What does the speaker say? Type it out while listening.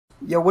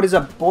Yo, what is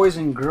up, boys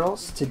and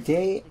girls?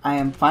 Today I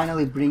am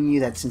finally bringing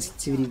you that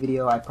sensitivity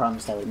video I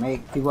promised I would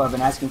make. People have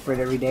been asking for it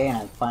every day and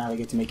I finally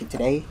get to make it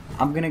today.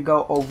 I'm gonna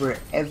go over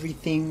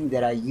everything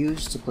that I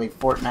use to play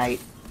Fortnite,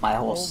 my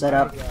whole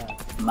setup,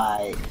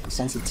 my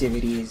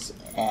sensitivities,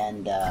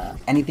 and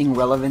anything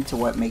relevant to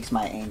what makes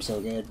my aim so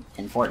good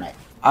in Fortnite.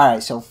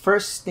 Alright, so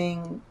first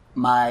thing,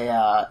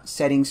 my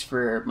settings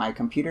for my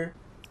computer.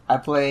 I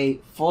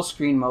play full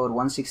screen mode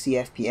 160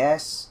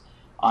 FPS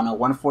on a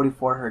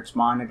 144Hz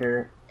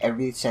monitor,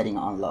 every setting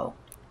on low.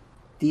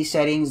 These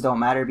settings don't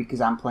matter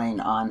because I'm playing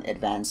on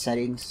advanced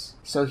settings.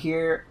 So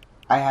here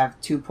I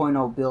have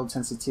 2.0 build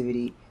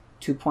sensitivity,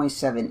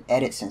 2.7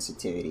 edit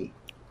sensitivity.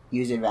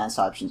 Use advanced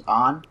options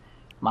on.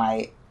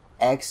 My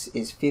X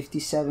is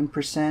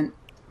 57%,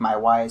 my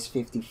Y is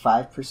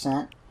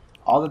 55%.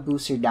 All the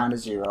boosts are down to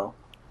 0.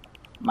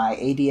 My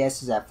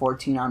ADS is at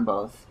 14 on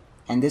both.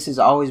 And this has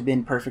always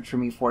been perfect for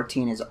me.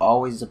 14 is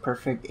always the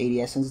perfect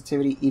ADS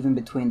sensitivity, even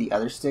between the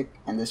other stick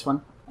and this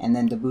one. And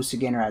then the boosts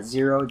again are at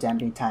 0,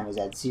 damping time is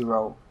at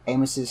 0.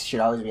 Aim assist should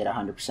always be at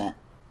 100%.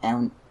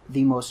 And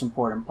the most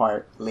important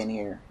part,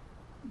 linear,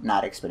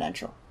 not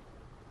exponential.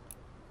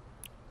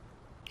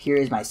 Here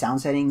is my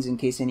sound settings in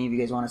case any of you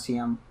guys want to see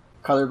them.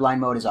 Colorblind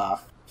mode is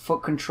off.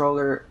 Foot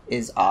controller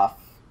is off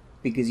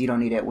because you don't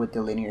need it with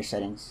the linear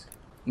settings.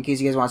 In case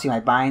you guys want to see my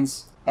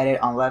binds, edit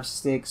on left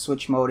stick,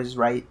 switch mode is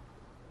right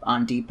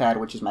on D-pad,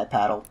 which is my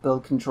paddle.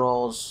 Build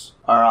controls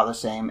are all the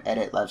same,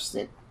 edit left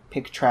stick.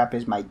 Pick trap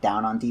is my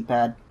down on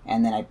D-pad,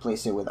 and then I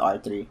place it with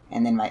R3.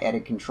 And then my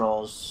edit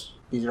controls,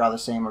 these are all the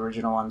same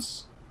original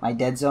ones. My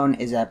dead zone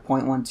is at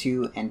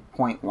 0.12 and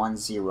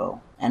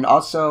 0.10. And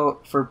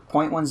also for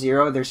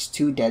 0.10, there's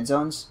 2 dead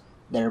zones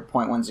that are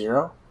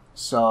 0.10.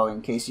 So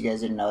in case you guys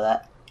didn't know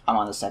that, I'm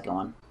on the second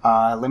one.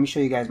 Let me show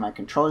you guys my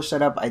controller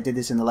setup. I did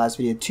this in the last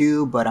video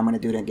too, but I'm going to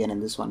do it again in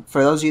this one.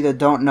 For those of you that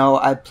don't know,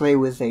 I play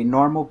with a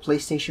normal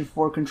PlayStation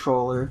 4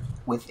 controller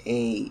with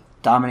a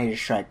Dominator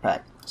Strike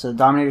Pack. So the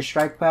Dominator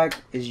Strike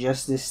Pack is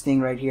just this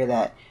thing right here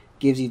that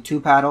gives you 2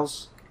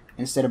 paddles.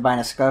 Instead of buying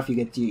a scuff,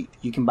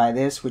 you can buy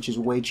this, which is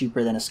way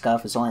cheaper than a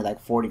scuff. It's only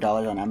like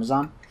 $40 on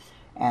Amazon.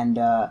 And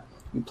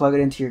you plug it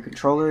into your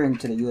controller,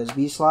 into the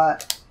USB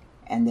slot,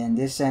 and then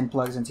this end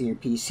plugs into your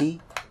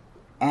PC.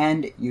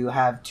 And you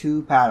have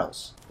 2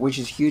 paddles, which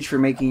is huge for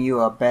making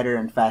you a better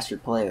and faster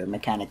player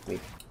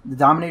mechanically. The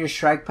Dominator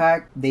Strike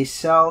Pack, they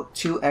sell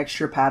 2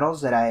 extra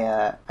paddles that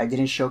I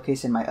didn't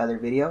showcase in my other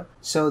video.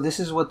 So this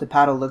is what the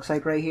paddle looks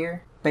like right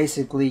here.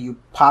 Basically, you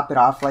pop it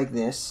off like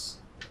this,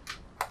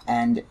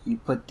 and you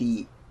put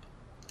the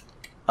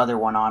other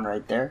one on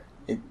right there.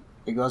 It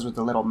goes with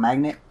the little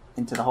magnet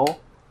into the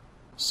hole.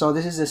 So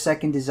this is the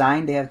second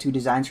design. They have 2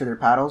 designs for their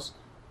paddles.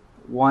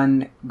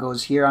 One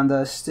goes here on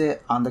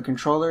the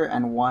controller,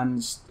 and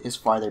one is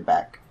farther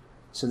back.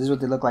 So this is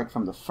what they look like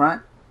from the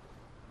front.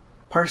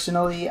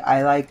 Personally,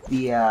 I like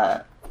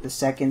the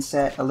second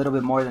set a little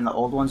bit more than the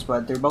old ones,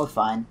 but they're both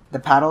fine. The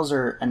paddles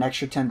are an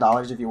extra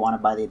 $10 if you want to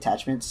buy the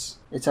attachments.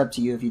 It's up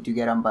to you if you do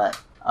get them, but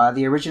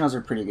the originals are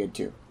pretty good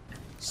too.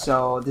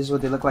 So this is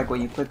what they look like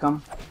when you click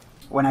them.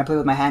 When I play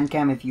with my hand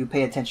cam, if you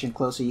pay attention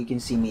closer, you can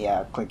see me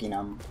clicking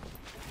them.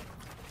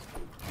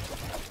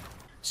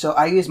 So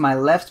I use my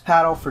left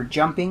paddle for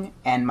jumping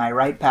and my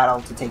right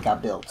paddle to take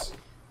out builds.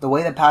 The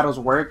way the paddles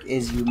work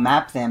is you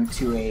map them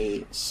to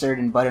a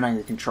certain button on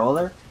your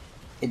controller.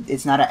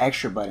 It's not an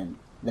extra button.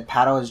 The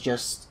paddle is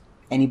just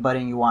any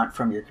button you want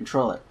from your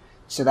controller.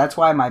 So that's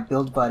why my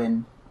build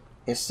button,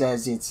 it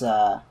says it's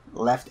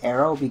left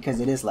arrow, because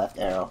it is left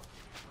arrow,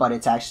 but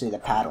it's actually the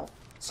paddle.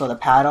 So the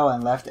paddle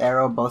and left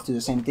arrow both do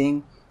the same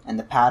thing, and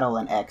the paddle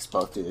and X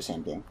both do the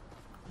same thing.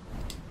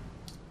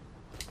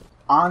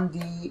 On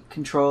the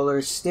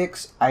controller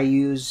sticks, I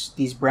use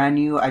these brand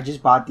new, I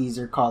just bought these,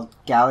 they're called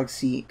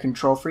Galaxy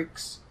Control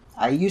Freaks.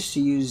 I used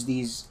to use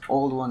these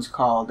old ones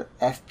called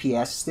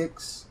FPS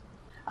sticks.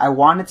 I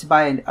wanted to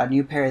buy a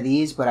new pair of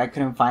these, but I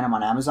couldn't find them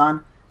on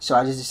Amazon, so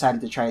I just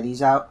decided to try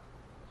these out.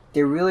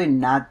 They're really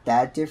not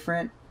that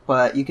different,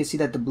 but you can see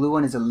that the blue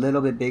one is a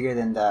little bit bigger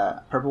than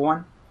the purple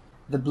one.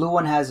 The blue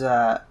one has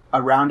a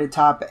rounded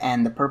top,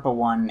 and the purple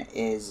one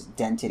is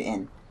dented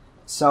in.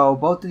 So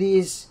both of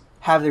these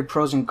have their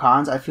pros and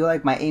cons. I feel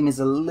like my aim is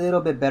a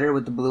little bit better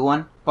with the blue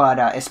one, but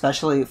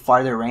especially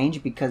farther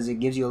range because it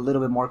gives you a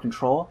little bit more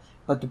control.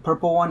 But the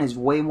purple one is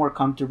way more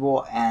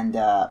comfortable, and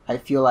I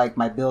feel like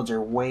my builds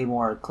are way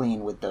more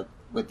clean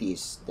with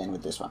these than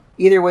with this one.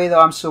 Either way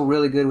though, I'm still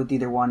really good with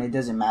either one. It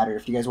doesn't matter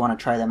if you guys want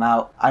to try them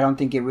out. I don't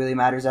think it really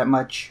matters that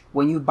much.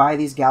 When you buy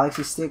these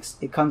Galaxy sticks,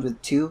 it comes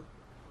with 2.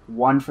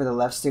 One for the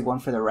left stick, one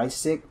for the right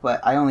stick, but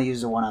I only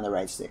use the one on the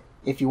right stick.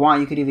 If you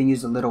want, you could even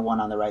use the little one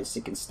on the right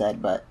stick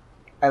instead, but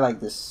I like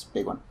this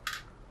big one.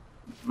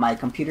 My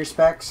computer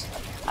specs,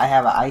 I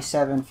have an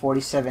i7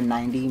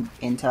 4790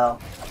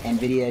 Intel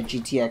NVIDIA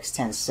GTX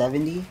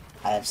 1070.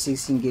 I have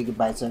 16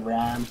 gigabytes of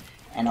RAM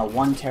and a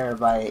 1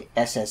 terabyte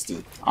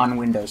SSD on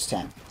Windows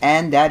 10.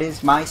 And that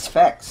is my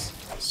specs.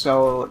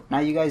 So now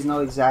you guys know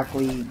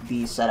exactly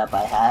the setup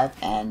I have,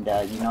 and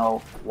you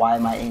know why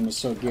my aim is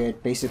so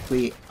good.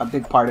 Basically, a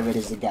big part of it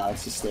is the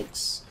Galaxy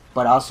sticks.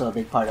 but also a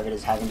big part of it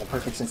is having the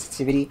perfect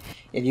sensitivity.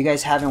 If you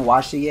guys haven't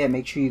watched it yet,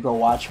 make sure you go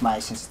watch my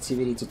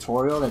sensitivity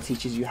tutorial that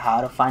teaches you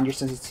how to find your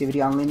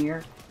sensitivity on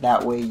linear.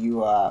 That way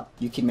you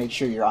can make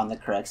sure you're on the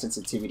correct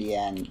sensitivity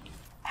and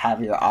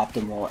have your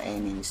optimal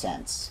aiming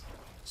sense.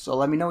 So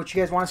let me know what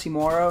you guys want to see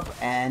more of,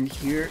 and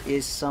here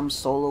is some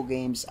solo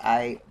games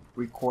I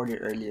recorded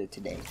earlier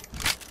today.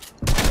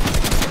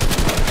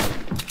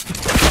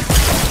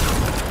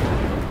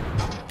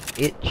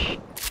 Itch.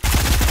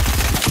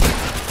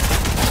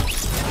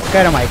 Look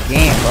at my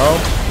game, bro.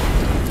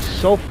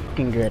 So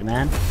fucking good,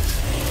 man.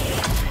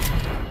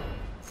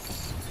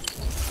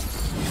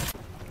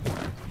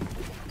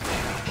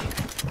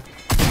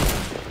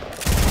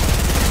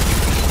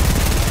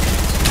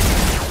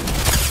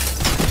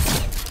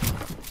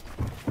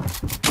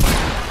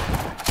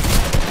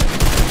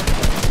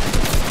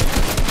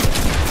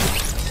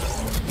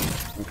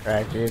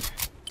 Crack, dude.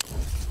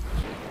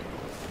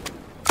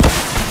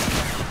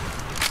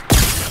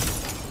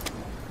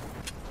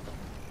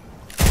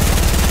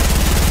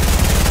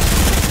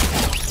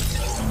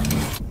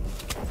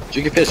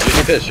 You can pitch, you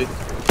can pitch, you can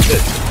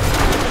pitch.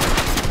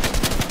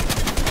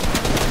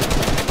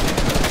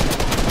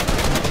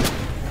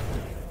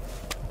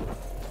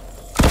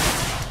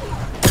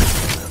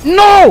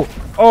 No!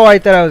 Oh, I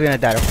thought I was gonna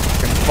die to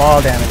fucking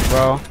fall damage,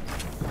 bro.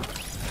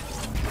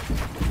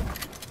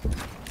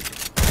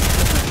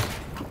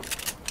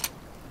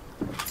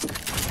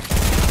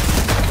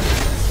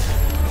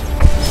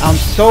 I'm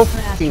so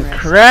fucking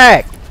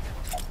cracked.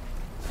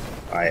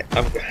 Alright,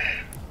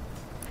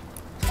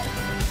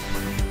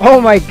 Oh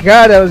my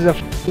god, that was the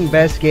fucking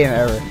best game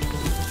ever.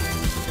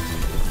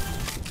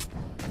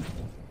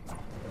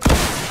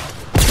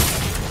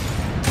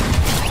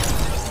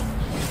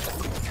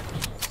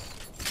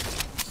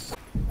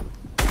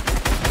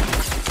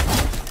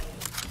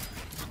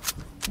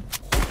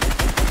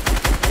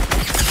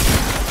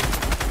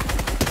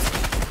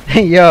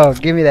 Yo,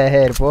 give me that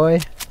head, boy.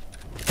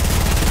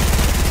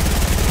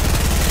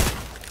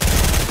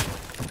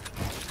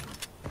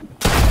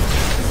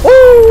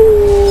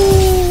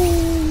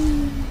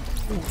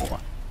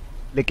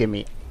 Look at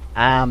me.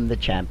 I'm the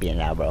champion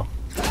now, bro.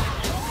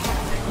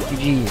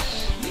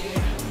 GG's.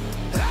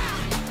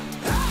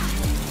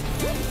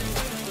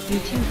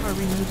 YouTube for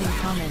removing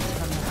comments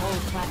from the whole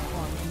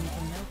platform.